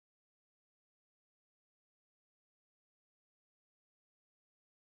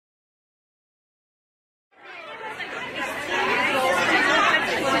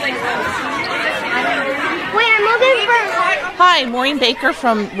Hi, Maureen Baker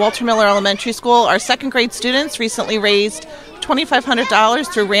from Walter Miller Elementary School. Our second grade students recently raised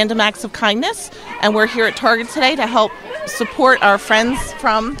 $2,500 through Random Acts of Kindness, and we're here at Target today to help support our friends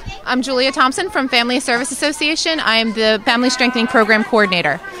from... I'm Julia Thompson from Family Service Association. I am the Family Strengthening Program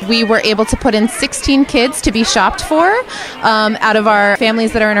Coordinator. We were able to put in 16 kids to be shopped for out of our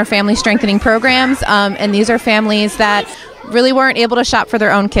families that are in our Family Strengthening programs, and these are families that really weren't able to shop for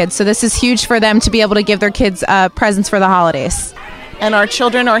their own kids. So this is huge for them to be able to give their kids presents for the holidays. And our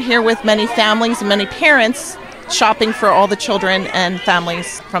children are here with many families and many parents shopping for all the children and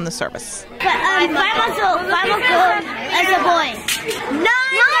families from the service. $5 as a boy.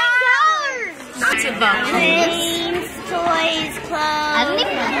 $9! Lots of games, toys, clothes.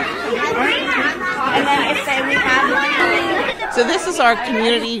 And then if we have one. So this is our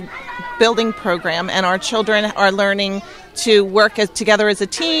community building program, and our children are learning to work together as a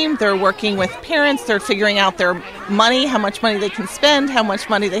team. They're working with parents. They're figuring out their money, how much money they can spend, how much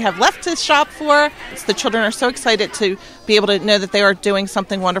money they have left to shop for. So the children are so excited to be able to know that they are doing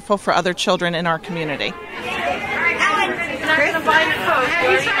something wonderful for other children in our community.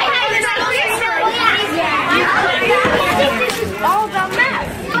 All about math.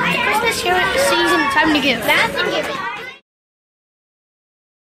 Christmas season, time to give math and giving.